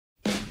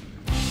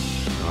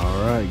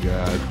Alright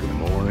guys, good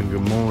morning,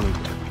 good morning.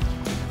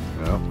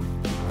 Well,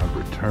 I've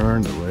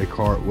returned to Lake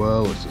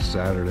Hartwell. It's a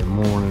Saturday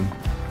morning.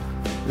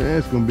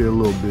 It's going to be a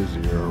little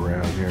busier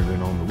around here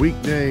than on the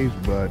weekdays,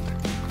 but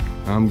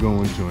I'm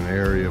going to an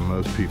area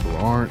most people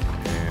aren't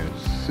and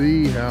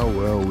see how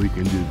well we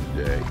can do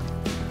today.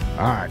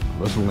 Alright,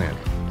 let's win.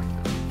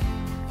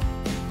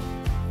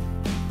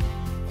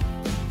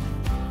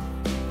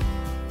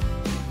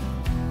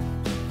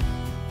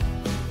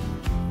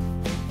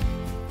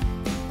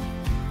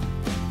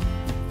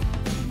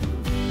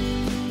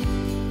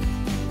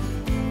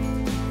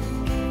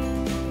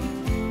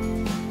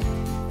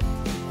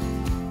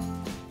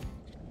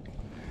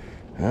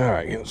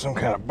 Alright, getting some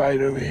kind of bite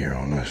over here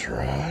on this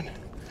rod.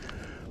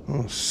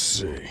 Let's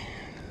see.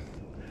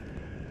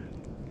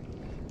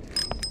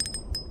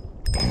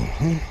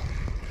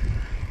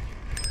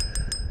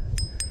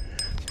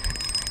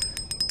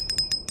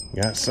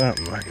 Got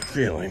something, I can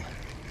feel him.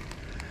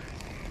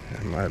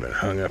 That might have been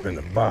hung up in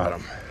the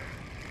bottom.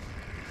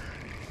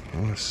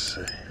 Let's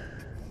see.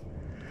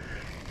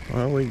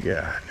 What we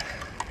got?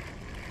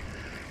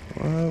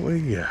 What we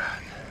got?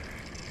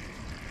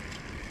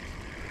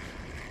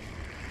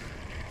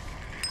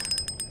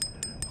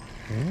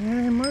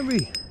 Yeah, it might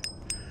be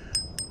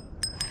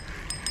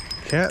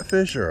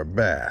catfish or a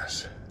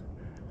bass.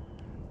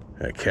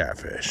 A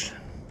catfish.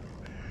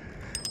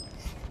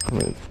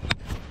 There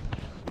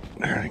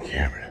in the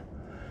camera.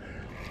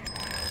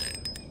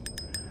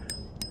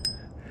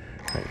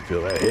 I can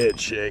feel that head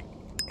shake.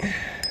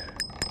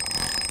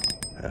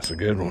 That's a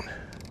good one.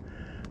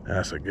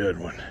 That's a good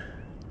one.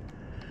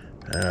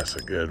 That's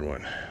a good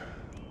one.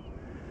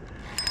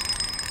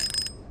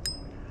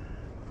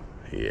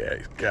 Yeah,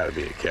 it's gotta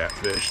be a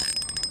catfish.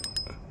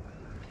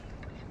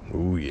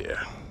 Oh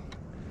yeah.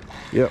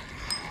 Yep.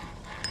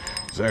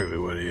 Exactly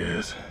what he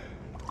is.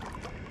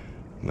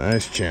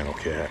 Nice channel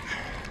cat.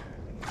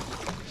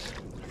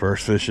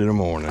 First fish of the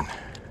morning.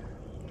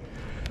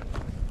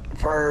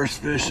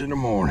 First fish in the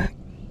morning.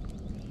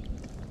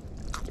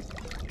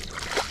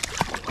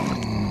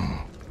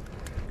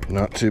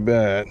 Not too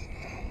bad.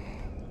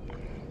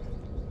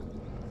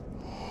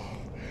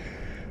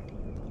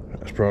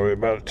 That's probably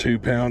about a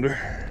 2-pounder.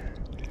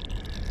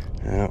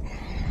 Yep.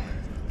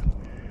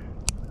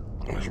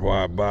 That's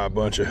why I buy a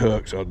bunch of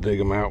hooks. I'll dig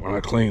them out when I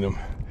clean them.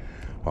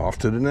 Off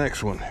to the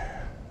next one.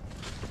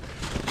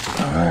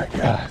 Alright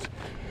guys,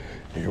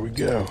 here we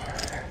go.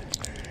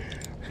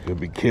 It's gonna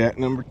be cat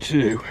number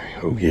 2.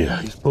 Oh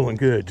yeah, he's pulling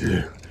good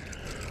too.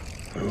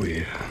 Oh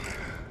yeah.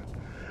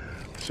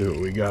 Let's see what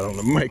we got on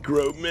the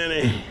micro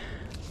mini.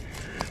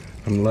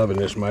 I'm loving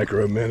this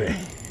micro mini.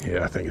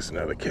 Yeah, I think it's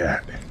another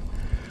cat.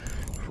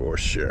 For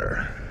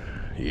sure.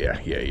 Yeah.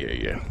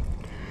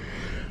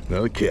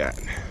 Another cat.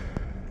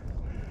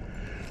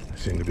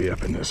 Seem to be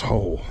up in this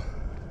hole.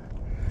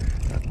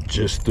 I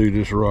just threw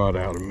this rod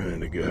out a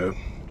minute ago.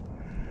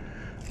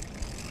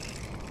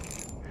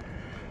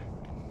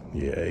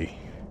 Yay.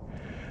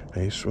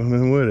 He's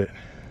swimming with it.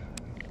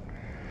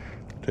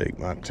 Take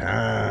my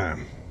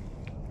time.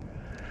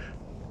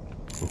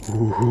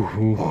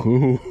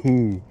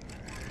 Ooh.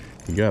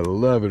 You gotta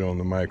love it on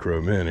the micro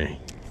mini.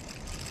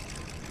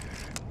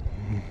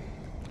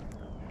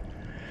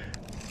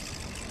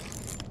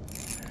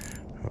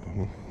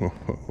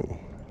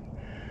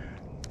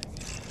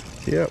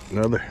 Yep,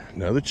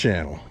 another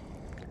channel.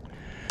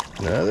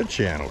 Another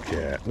channel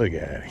cat. Look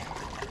at him.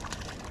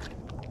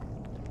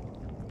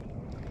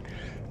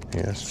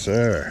 Yes,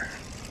 sir.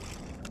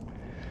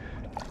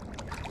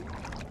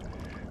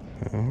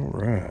 All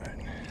right.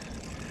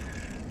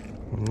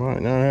 We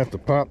might not have to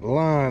pop the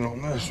line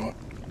on this one.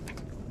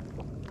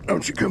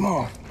 Don't you come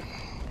on.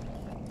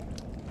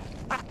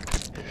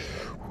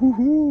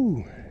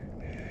 Woohoo.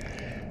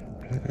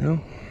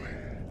 Well,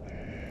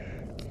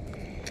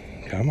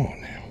 come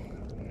on now.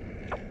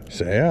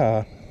 Say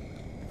ah.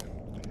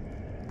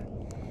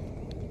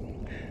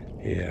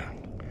 Yeah.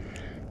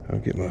 I'll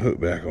get my hook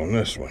back on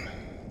this one.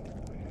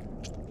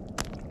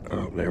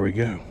 Oh, there we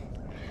go.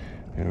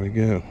 There we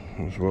go.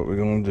 That's what we're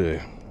gonna do.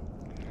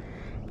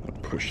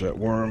 I'll push that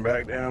worm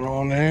back down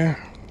on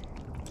there.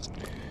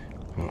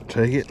 I'll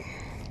take it.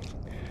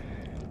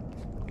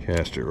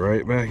 Cast it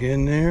right back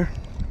in there.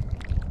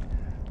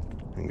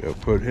 And go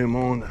put him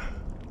on the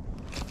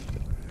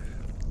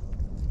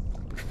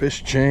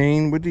fish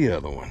chain with the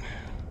other one.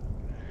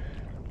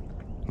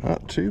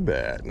 Not too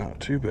bad, not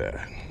too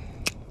bad.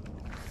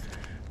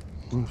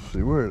 Let's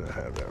see, where did I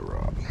have that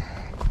rod?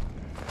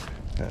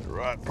 That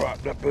rod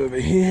propped up over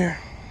here.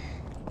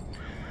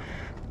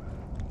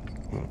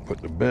 I'm gonna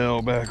put the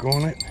bell back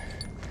on it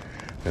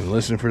and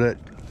listen for that.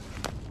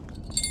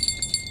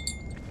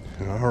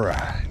 All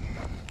right.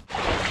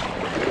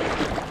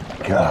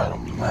 God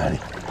almighty.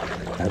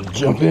 Had to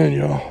jump in,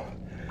 y'all.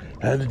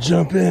 Had to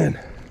jump in.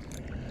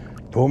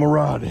 Pull my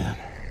rod in.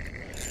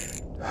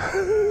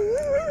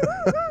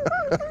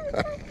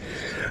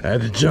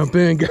 Had to jump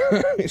in,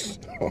 guys.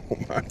 Oh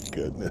my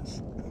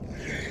goodness.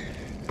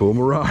 Pull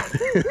my rod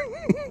in.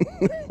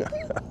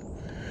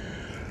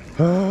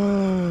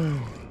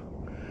 Oh.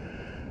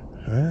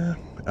 Well,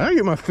 I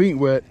get my feet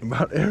wet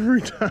about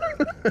every time.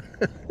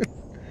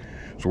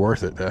 It's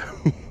worth it though.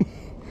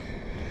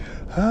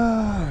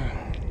 I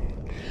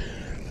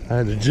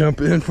had to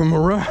jump in from a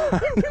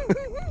ride.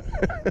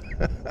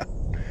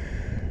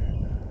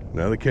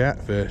 Another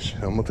catfish.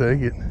 I'm gonna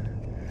take it.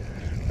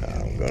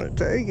 I'm gonna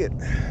take it.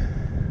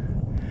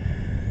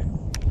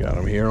 Got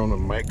him here on the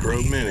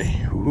micro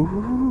mini.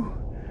 Ooh.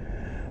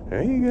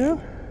 There you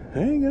go.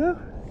 There you go.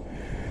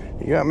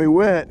 You got me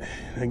wet.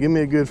 Now give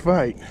me a good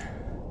fight.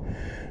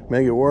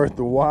 Make it worth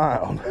the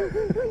while.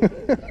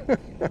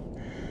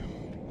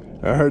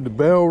 I heard the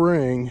bell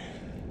ring,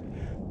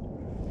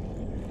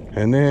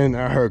 and then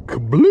I heard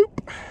kabloop.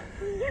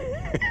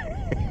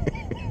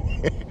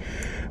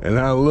 And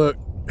I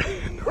looked,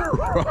 and the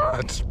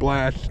rod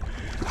splashed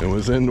and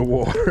was in the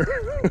water.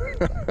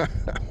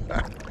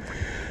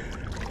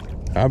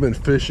 I've been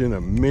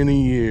fishing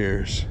many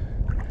years,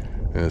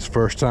 and it's the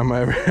first time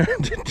I ever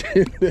had to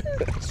do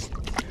this.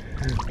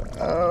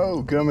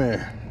 Oh, come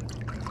here.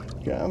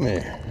 Come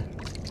here.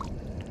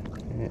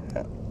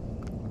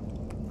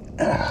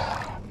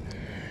 Yeah.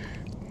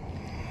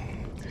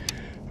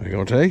 We're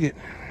gonna take it.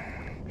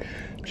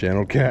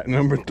 Channel cat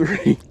number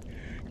 3.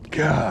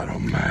 God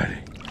almighty.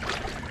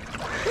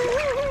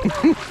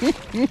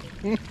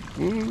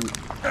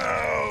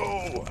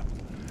 Oh,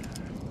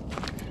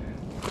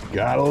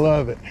 gotta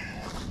love it.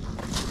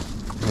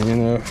 You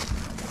know,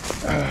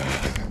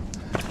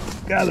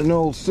 got an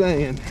old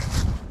saying,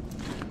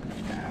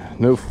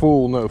 no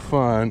fool, no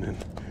fun.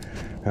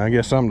 And I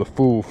guess I'm the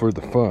fool for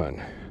the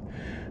fun.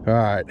 All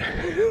right,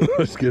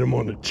 let's get him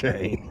on the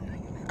chain.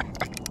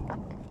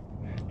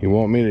 You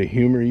want me to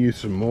humor you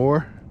some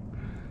more?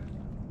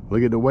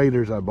 Look at the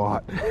waders I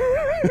bought.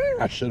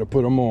 I should have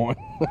put them on.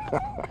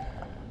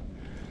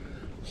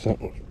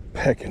 Something's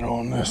pecking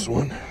on this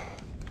one.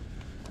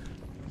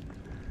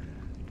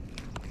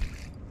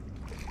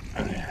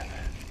 I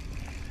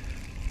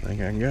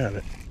think I got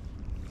it.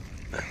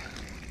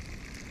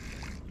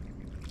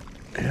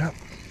 Yep.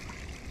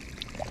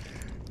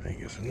 I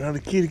think it's another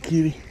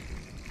kitty.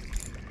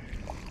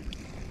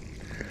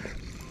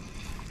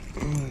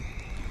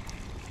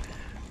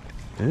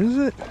 Is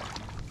it?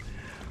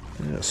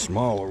 Yeah, a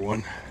smaller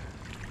one.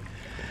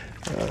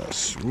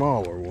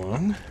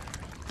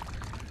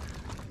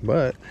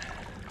 But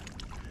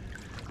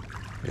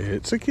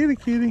it's a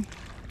kitty.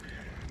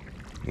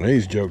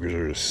 These jokers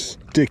are the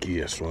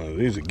stickiest ones.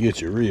 These will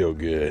get you real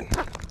good.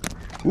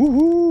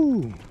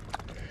 Woohoo!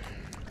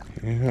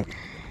 Yeah.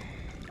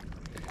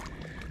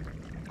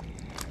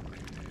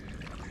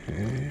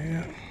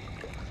 Yeah.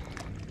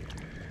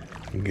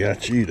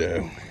 Got you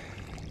though.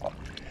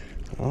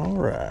 All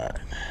right.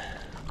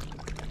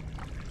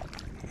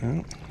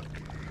 Well,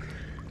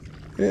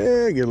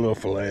 yeah, get a little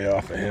fillet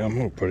off of him.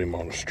 We'll put him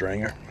on a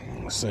stringer.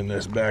 I'll send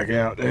this back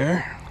out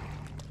there.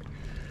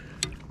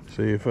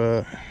 See if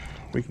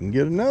we can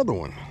get another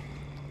one.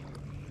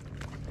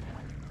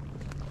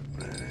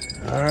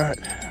 All right,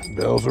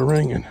 bells are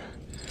ringing.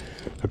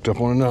 Hooked up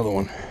on another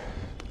one.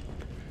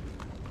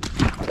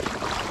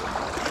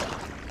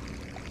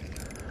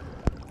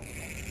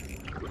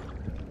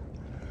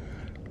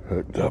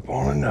 Hooked up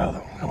on another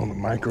one on the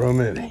micro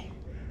mini.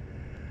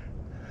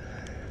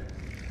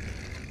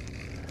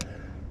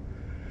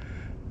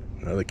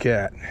 Another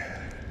cat.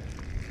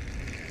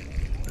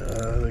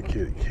 Another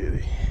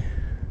kitty.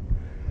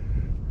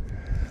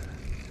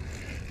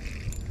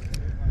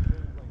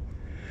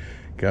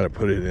 Got to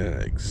put it in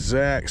an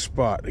exact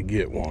spot to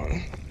get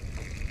one.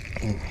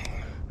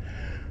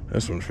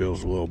 This one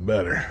feels a little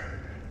better.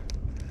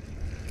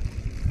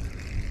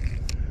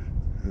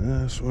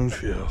 This one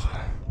feels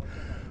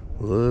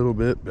a little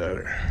bit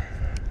better.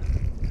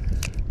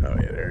 Oh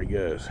yeah, there he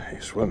goes.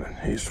 He's swimming.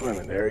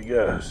 There he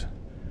goes.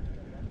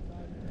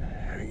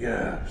 There he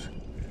goes.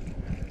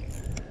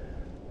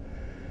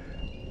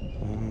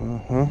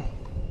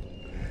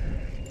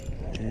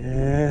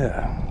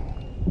 Yeah.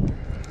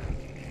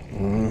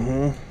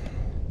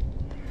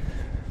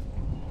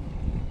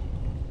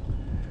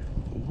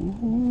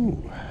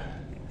 Ooh.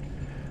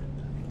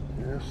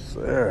 Yes,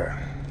 sir.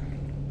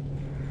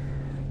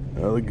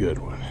 Another good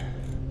one.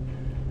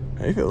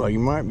 I feel like he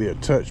might be a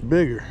touch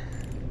bigger.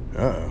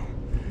 Uh-oh.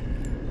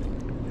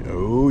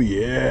 Oh,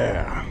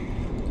 yeah.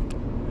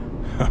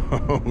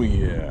 Oh,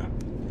 yeah.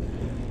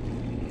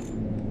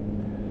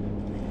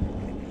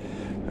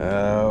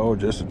 Oh,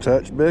 just a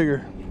touch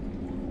bigger.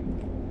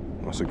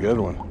 That's a good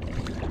one.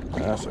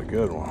 That's a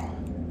good one.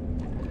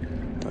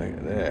 Look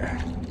at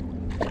that.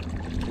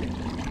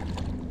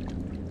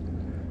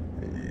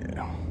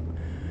 Yeah.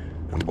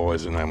 Them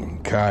boys in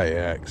them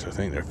kayaks, I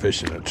think they're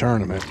fishing a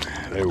tournament.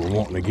 They were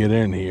wanting to get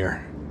in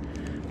here.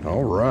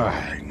 All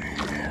right.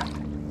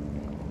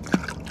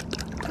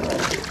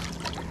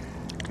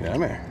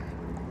 Come here.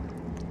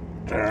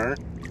 Turn.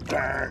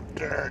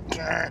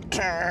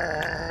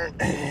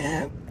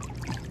 And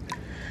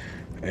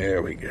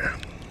there we go.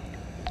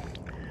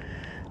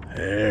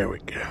 There we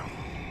go.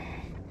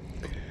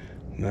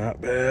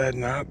 Not bad.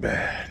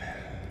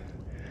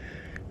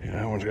 Yeah,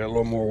 that one's got a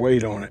little more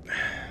weight on it.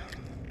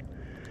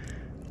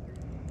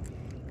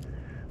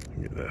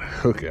 Get the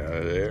hook out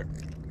of there.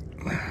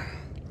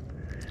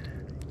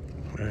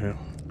 Well,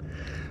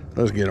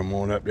 let's get them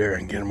on up there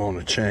and get them on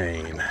the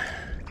chain.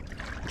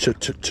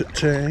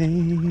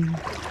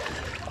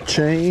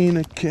 Chain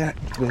of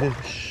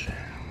catfish.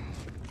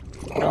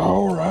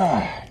 All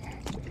right.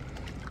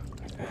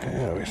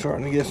 Yeah, we're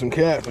starting to get some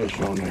catfish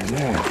on there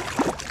now.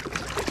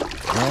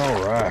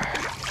 All right.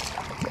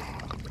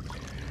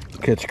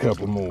 Catch a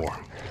couple more.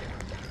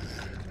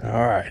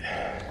 All right.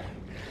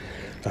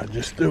 I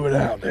just threw it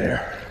out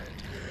there.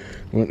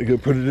 Went to go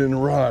put it in the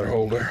rod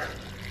holder.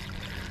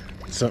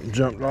 Something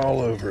jumped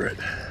all over it.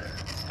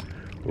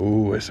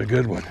 Ooh, it's a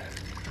good one.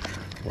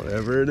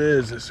 Whatever it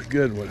is, it's a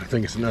good one. I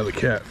think it's another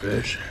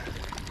catfish.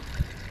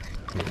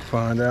 We'll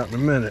find out in a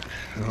minute.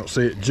 I don't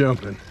see it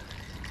jumping.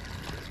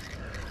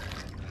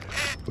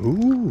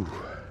 Ooh.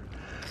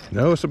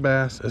 No, it's a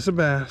bass. It's a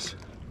bass.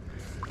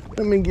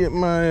 Let me get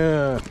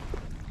my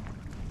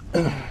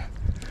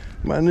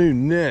my new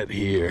net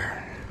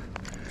here.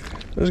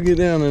 Let's get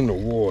down in the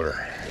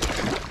water.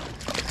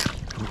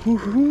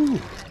 Woohoo.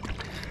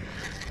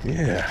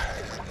 Yeah.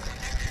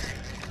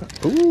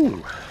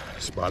 Ooh,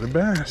 spotted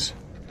bass.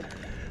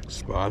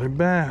 Spotted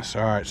bass.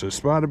 All right, so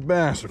spotted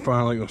bass are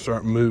finally gonna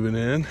start moving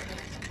in.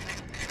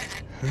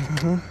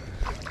 Look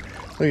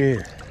at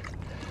here.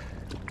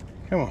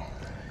 Come on.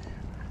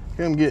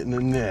 Come get in the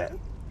net.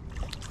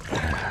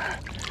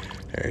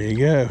 There you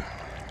go.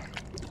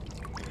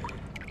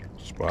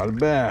 Spotted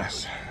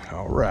bass.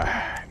 All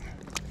right.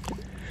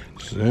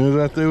 As soon as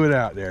I threw it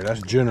out there,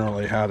 that's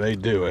generally how they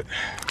do it.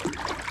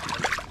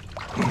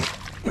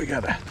 We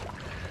got a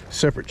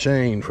separate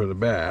chain for the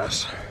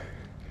bass.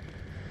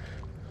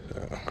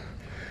 So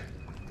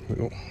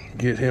we'll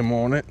get him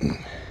on it.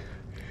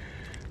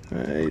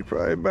 He's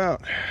probably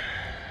about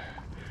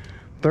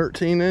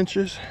 13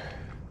 inches.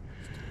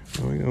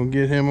 We're gonna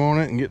get him on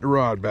it and get the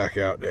rod back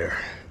out there.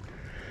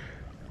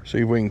 See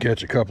if we can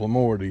catch a couple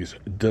more of these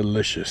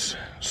delicious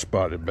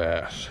spotted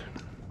bass.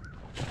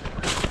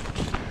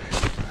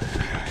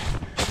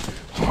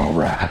 All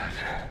right.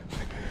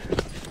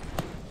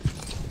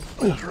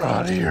 This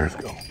rod here is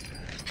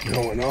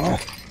going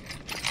off.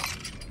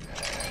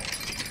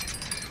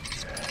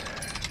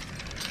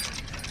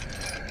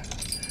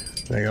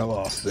 I think I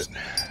lost it.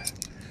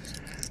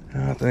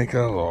 I think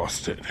I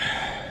lost it.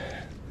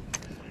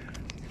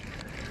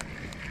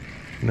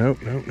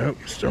 Nope, nope, nope.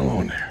 Still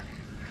on there.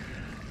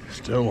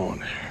 Still on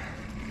there.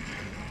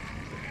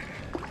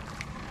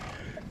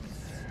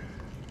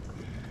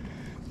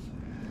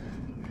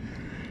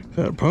 Is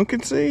that a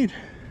pumpkin seed?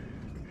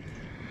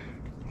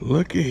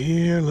 Looky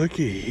here,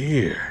 looky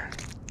here.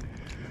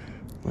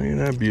 Look at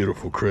that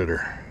beautiful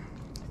critter.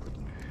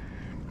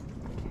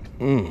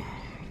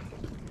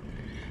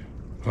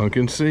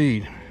 Pumpkin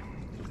seed.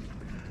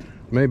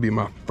 Maybe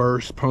my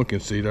first pumpkin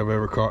seed I've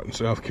ever caught in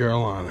South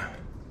Carolina.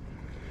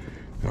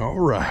 All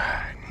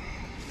right.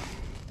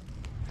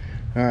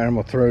 All right, I'm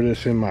gonna throw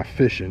this in my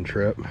fishing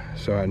trip.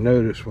 So I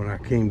noticed when I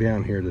came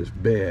down here, this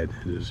bed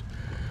is,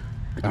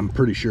 I'm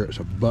pretty sure it's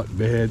a buck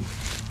bed.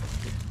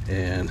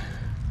 And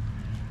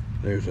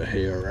there's a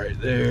hair right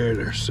there.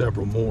 There's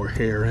several more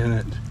hair in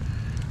it.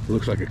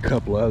 Looks like a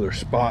couple of other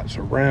spots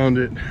around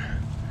it.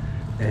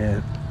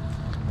 And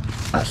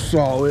I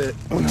saw it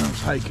when I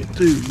was hiking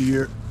through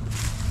here.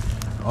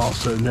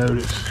 Also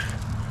noticed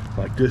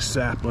like this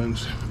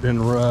sapling's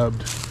been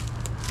rubbed.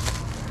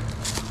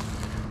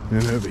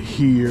 And over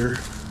here,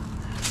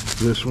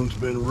 this one's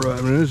been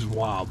rubbed. And this is a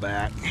while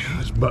back.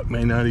 This buck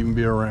may not even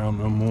be around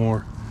no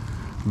more.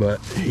 But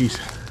he's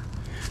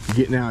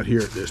getting out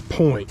here at this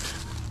point,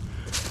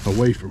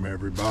 away from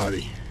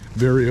everybody.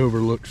 Very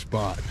overlooked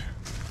spot.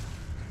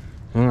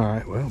 All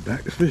right, well,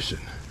 back to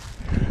fishing.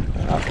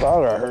 I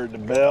thought I heard the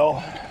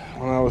bell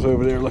when I was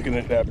over there looking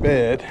at that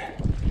bed.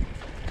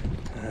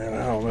 And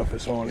I don't know if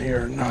it's on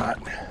here or not.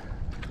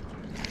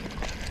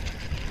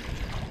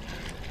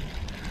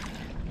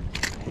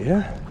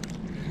 Yeah?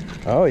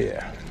 Oh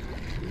yeah.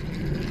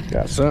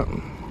 Got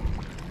something.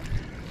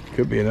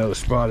 Could be another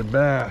spotted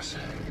bass.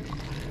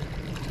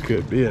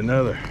 Could be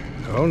another.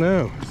 Oh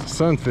no, it's a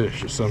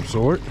sunfish of some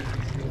sort.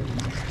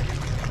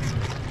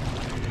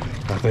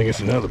 I think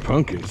it's another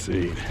pumpkin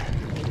seed.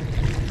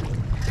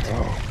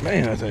 Oh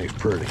man, that thing's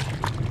pretty.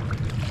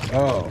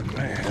 Oh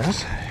man,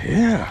 that's,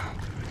 yeah.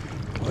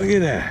 Look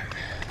at that.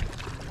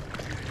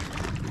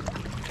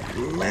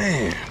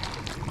 Man.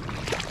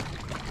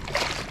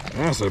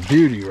 That's a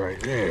beauty right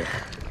there.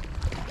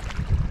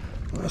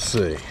 Let's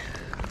see.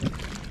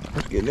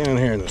 Let's get down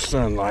here in the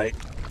sunlight.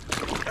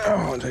 I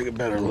want to take a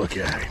better look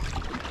at him.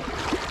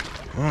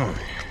 Oh,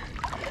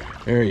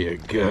 there you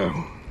go.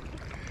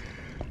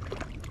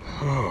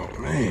 Oh,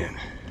 man.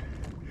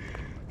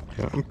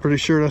 I'm pretty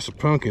sure that's a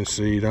pumpkin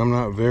seed. I'm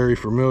not very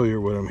familiar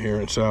with them here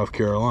in South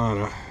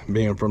Carolina.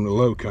 Being from the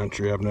low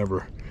country, I've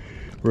never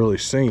really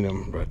seen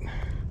them, but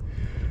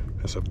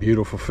that's a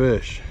beautiful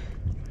fish.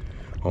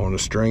 On the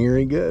stringer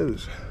he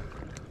goes.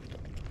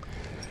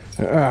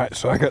 All right,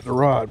 so I got the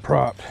rod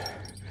propped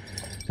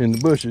in the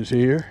bushes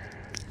here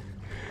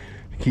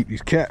to keep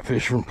these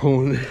catfish from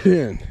pulling it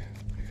in.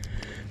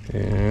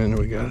 And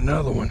we got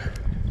another one.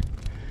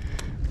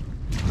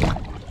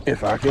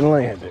 If I can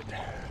land it,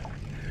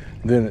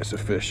 then it's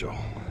official.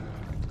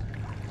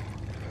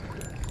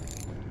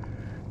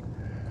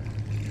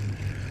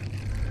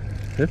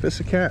 If it's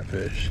a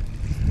catfish,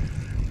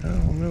 I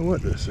don't know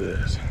what this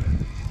is.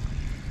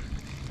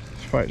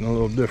 It's fighting a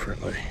little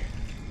differently.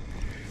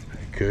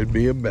 It could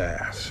be a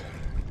bass.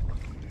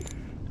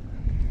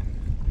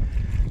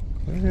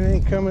 It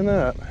ain't coming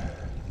up.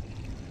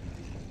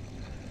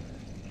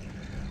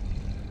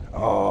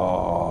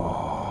 Oh.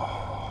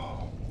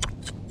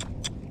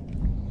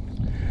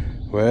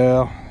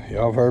 Well,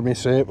 y'all have heard me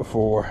say it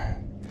before.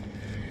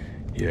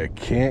 You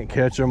can't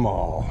catch them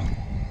all.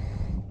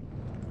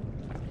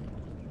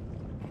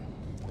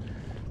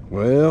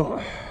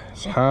 Well,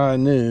 it's high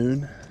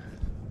noon.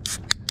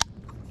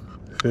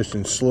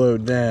 Fishing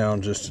slowed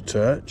down just a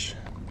touch.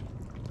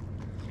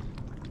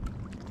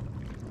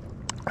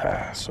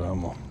 So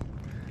I'm gonna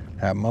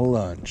have my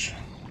lunch.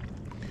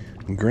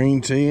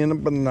 Green tea and a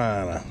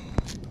banana.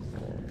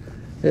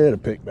 It'll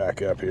pick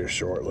back up here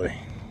shortly.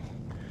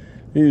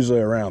 Usually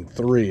around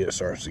 3 it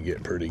starts to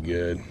get pretty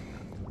good.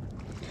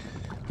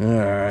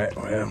 Alright,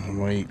 well, I'm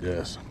gonna eat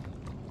this.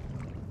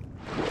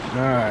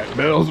 Alright,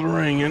 bells are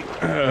ringing.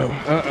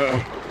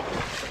 Uh-oh.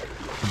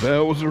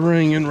 Bell was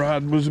ringing,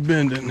 rod was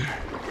bending.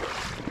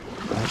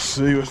 Let's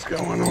see what's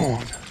going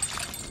on.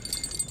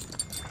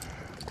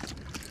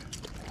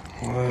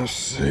 Let's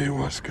see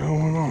what's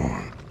going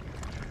on.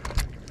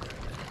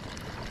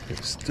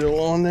 It's still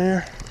on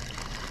there.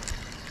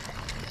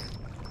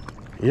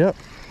 Yep.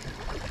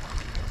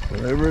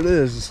 Whatever it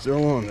is, it's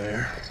still on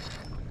there.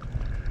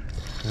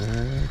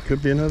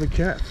 Could be another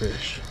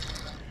catfish.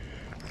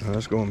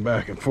 That's going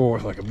back and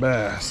forth like a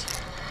bass.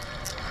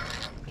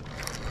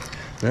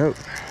 Nope.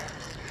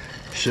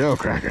 Shell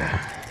cracker.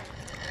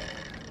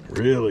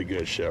 Really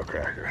good shell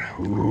cracker.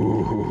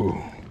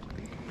 Ooh.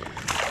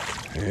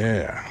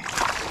 Yeah.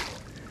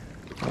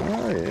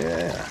 Oh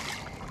yeah.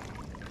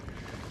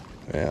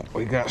 Yeah,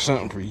 we got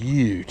something for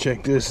you.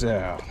 Check this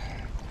out.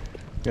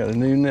 Got a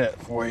new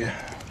net for you.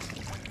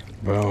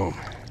 Boom.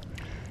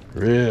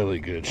 Really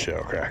good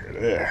shell cracker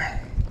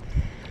there.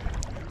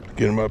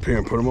 Get them up here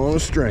and put them on a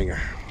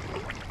stringer.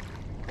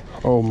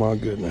 Oh my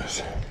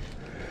goodness.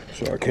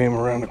 So I came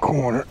around the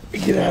corner to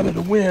get out of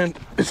the wind.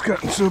 It's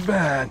gotten so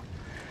bad.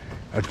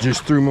 I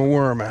just threw my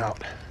worm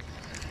out.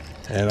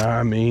 And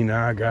I mean,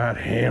 I got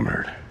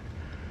hammered.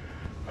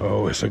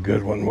 Oh, it's a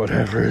good one,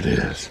 whatever it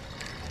is.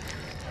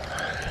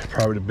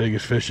 Probably the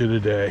biggest fish of the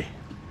day.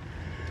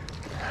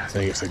 I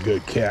think it's a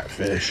good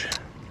catfish.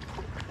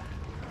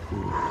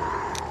 Ooh.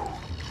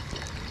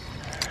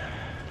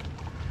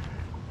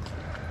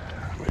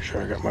 Make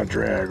sure I got my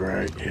drag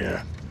right.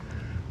 Yeah.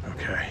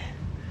 Okay.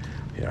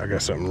 Yeah, I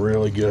got something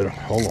really good.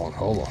 Hold on.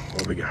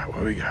 What we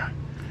got?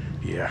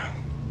 Yeah.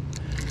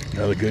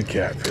 Another good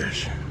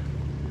catfish.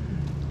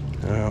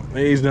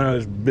 He's not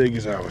as big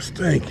as I was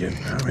thinking.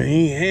 I mean,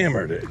 he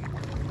hammered it.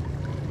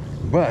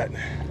 But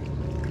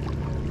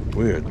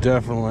we are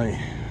definitely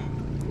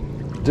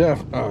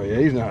oh yeah,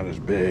 he's not as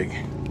big.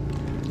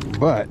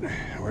 But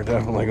we're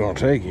definitely gonna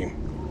take him.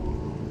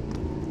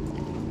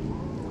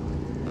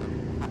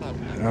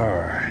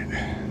 Alright.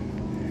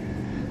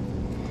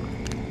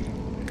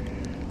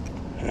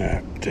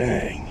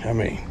 Dang. I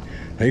mean,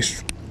 they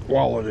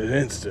swallowed it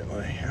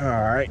instantly.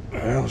 Alright,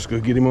 well, let's go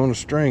get him on a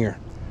stringer.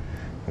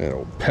 That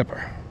old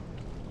pepper.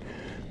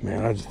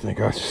 Man, I just think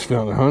I just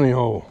found a honey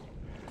hole.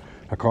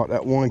 I caught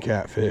that one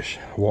catfish,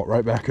 walked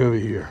right back over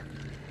here,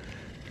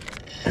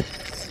 and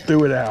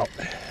threw it out.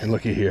 And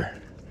looky here.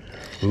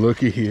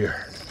 Looky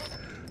here.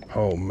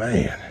 Oh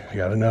man, I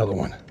got another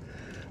one.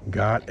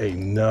 Got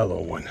another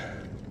one.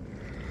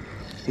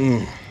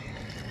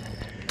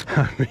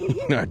 I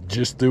mean, I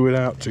just threw it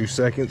out, 2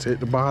 seconds, hit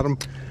the bottom.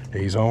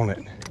 He's on it.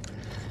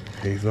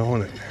 He's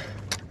on it.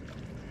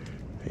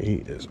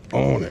 He is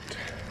on it.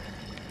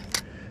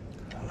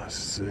 Let's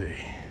see.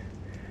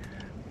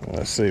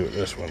 Let's see what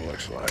this one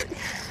looks like.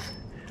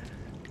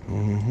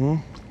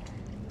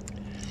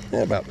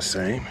 Yeah, about the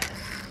same.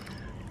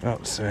 About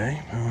the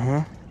same.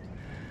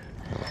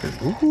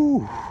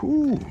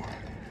 Ooh.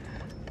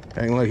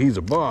 Acting like he's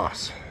a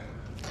boss.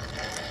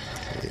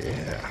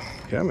 Yeah.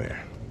 Come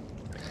here.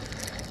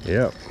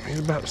 Yep, he's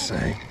about the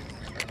same.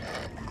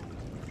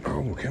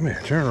 Oh, come here.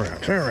 Turn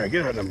around.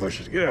 Get out of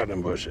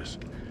them bushes.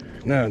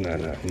 No.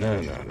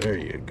 There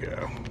you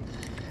go.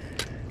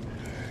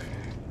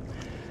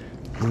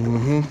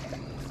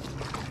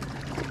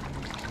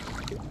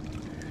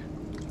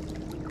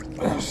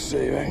 Let's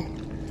see, man.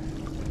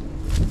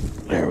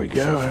 There we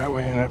go. That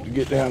way I don't have to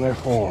get down there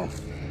for him.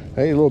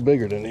 Hey, he's a little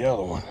bigger than the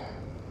other one.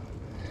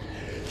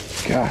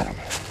 Got him.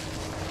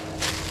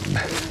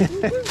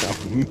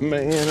 Oh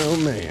man.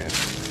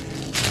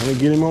 I'm gonna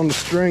get him on the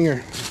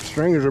stringer.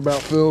 Stringers are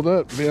about filled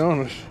up, to be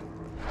honest.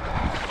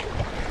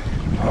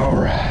 All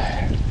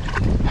right.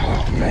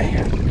 Oh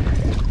man.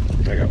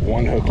 I got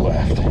one hook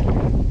left.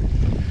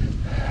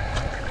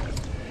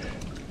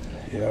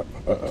 Yep.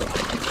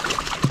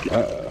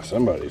 Uh-oh.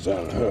 Somebody's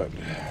unhooked.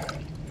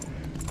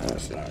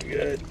 that's not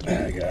good.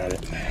 I got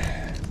it.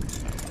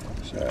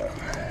 So,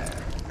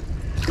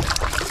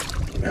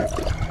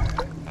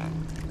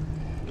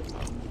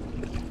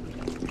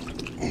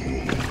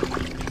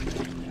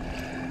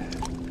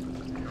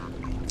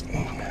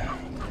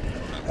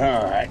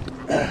 all right.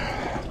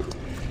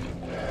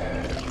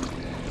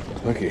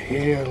 Look at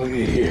here, look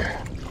at here.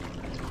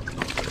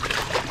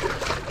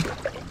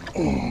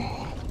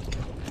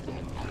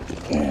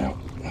 Yeah.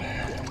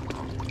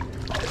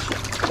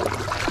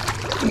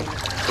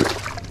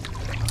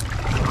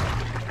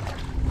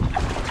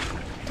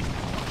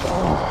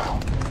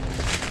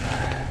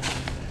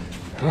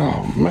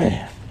 Oh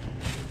man,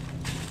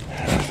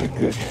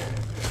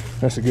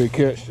 that's a good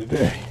catch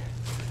today.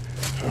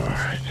 All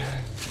right,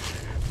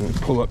 let me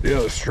pull up the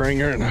other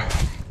stringer and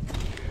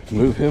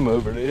move him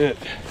over to it.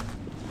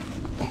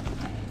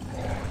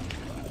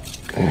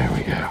 There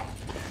we go.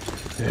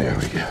 There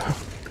we go.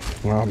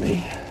 Well, I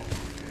mean,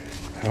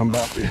 I'm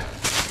about to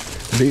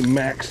be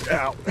maxed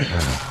out.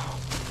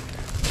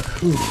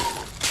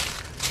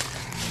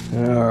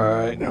 All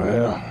right,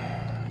 well,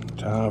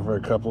 time for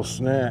a couple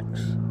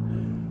snacks.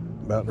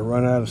 About to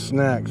run out of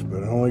snacks,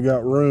 but I only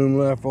got room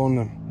left on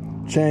the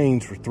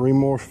chains for 3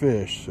 more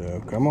fish.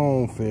 So come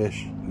on,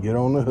 fish, get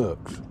on the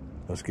hooks.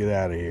 Let's get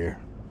out of here.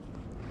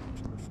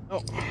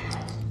 Oh,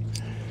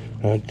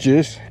 I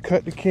just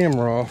cut the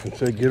camera off and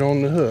said get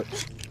on the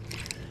hooks.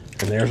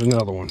 And there's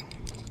another one.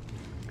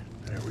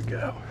 There we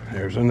go.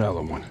 There's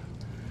another one.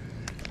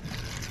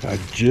 I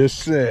just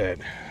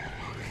said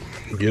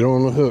get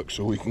on the hook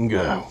so we can go.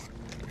 Now,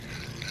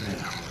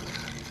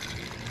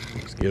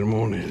 let's get them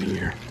on in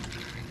here.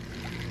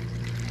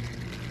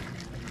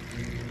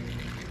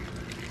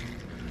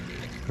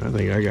 I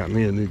think I got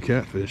me a new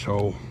catfish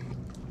hole.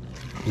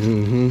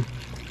 Mm-hmm.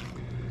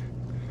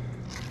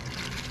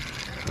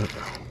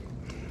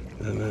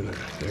 No.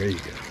 There you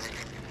go.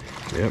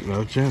 Yep,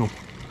 another channel.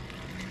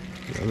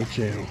 Another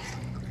channel.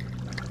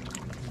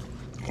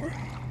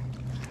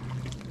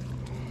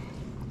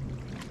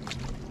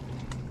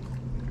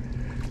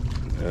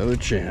 Another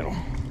channel.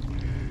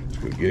 Let's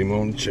go get him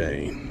on the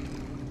chain.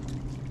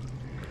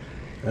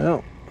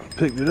 Well, I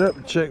picked it up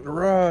and checked the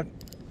rod,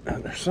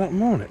 and there's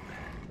something on it.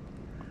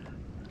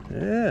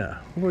 Yeah,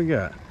 what we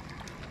got?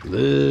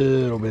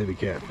 Little baby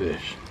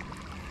catfish.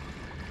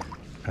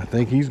 I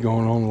think he's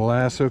going on the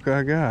last hook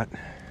I got.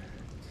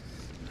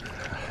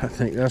 I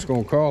think that's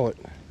gonna call it.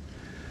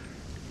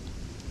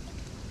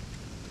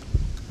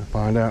 I'll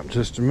find out in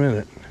just a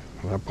minute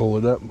when I pull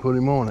it up and put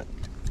him on it.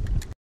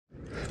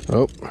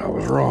 Oh, I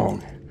was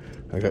wrong.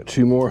 I got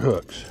 2 more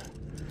hooks.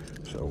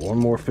 So 1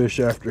 more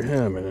fish after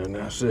him and then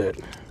that's it.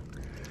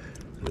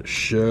 The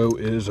show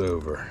is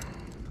over.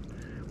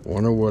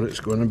 Wonder what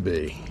it's gonna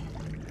be.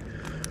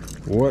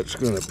 What's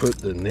gonna put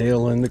the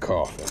nail in the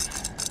coffin?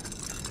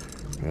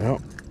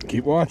 Well,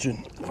 keep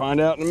watching.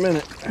 Find out in a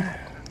minute.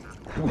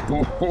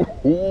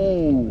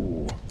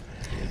 Ooh,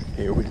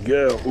 here we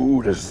go.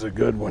 Ooh, this is a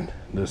good one.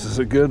 This is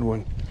a good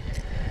one.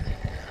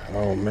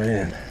 Oh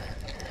man,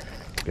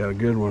 got a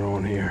good one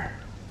on here.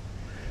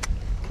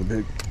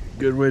 A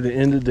good way to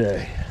end the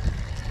day.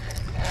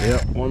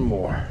 Yep, 1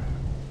 more.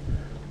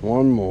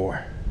 1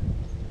 more.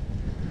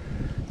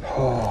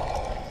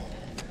 Oh,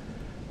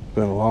 it's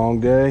been a long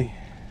day.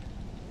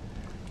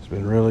 It's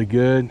been really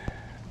good.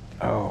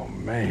 Oh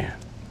man.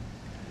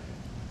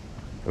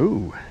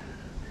 Ooh,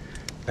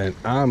 and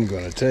I'm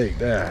gonna take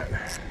that.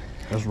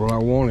 That's what I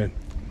wanted.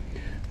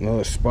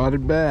 Another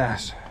spotted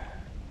bass.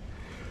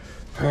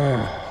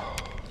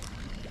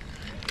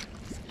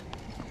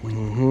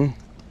 Mm-hmm.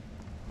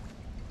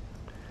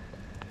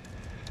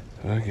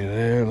 Look at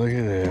there, look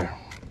at there.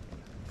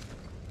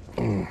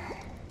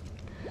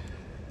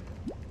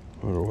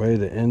 What a way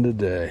to end the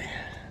day.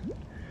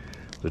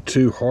 The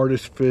 2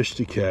 hardest fish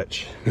to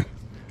catch.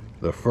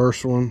 The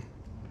first one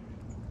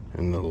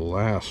and the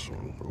last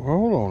one.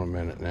 Hold on a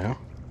minute now.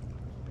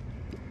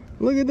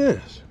 Look at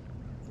this.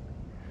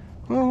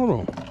 Hold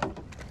on.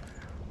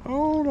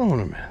 Hold on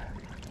a minute.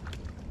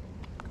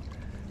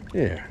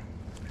 Here.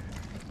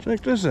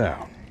 Check this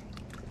out.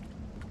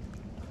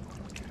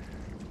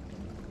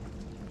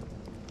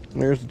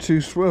 There's the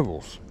 2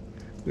 swivels.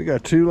 We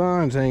got 2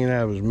 lines hanging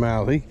out of his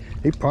mouth.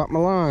 He popped my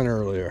line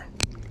earlier.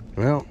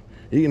 Well,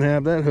 you can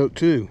have that hook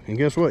too. And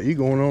guess what? You're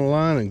going on the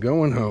line and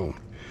going home.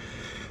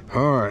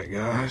 All right,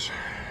 guys.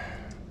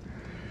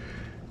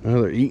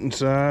 Another eating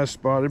size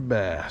spotted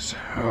bass.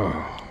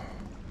 Oh.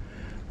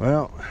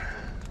 Well,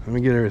 let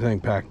me get everything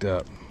packed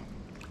up.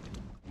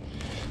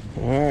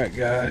 All right,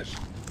 guys.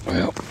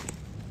 Well,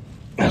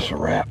 that's a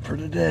wrap for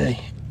today.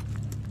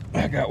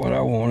 I got what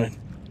I wanted.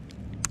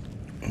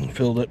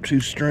 Filled up 2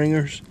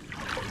 stringers.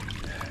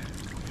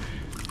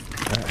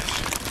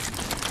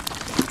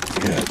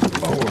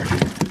 Good Lord.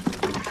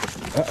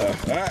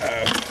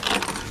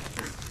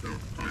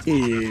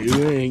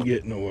 You ain't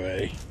getting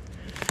away.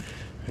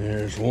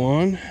 There's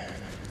 1.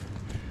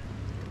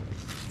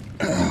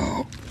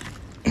 Oh.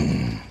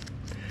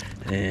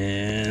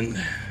 And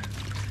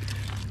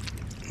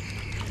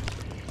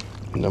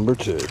number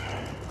 2.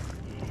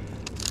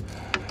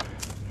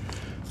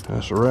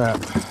 That's a wrap.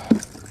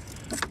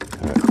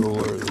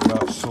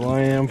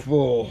 slam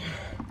full.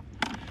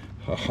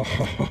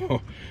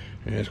 Oh,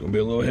 it's gonna be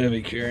a little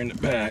heavy carrying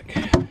it back,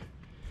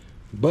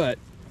 but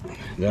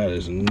that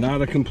is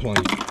not a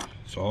complaint.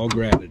 It's all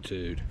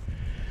gratitude.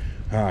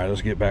 All right,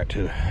 let's get back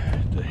to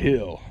the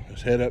hill.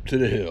 Let's head up to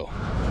the hill.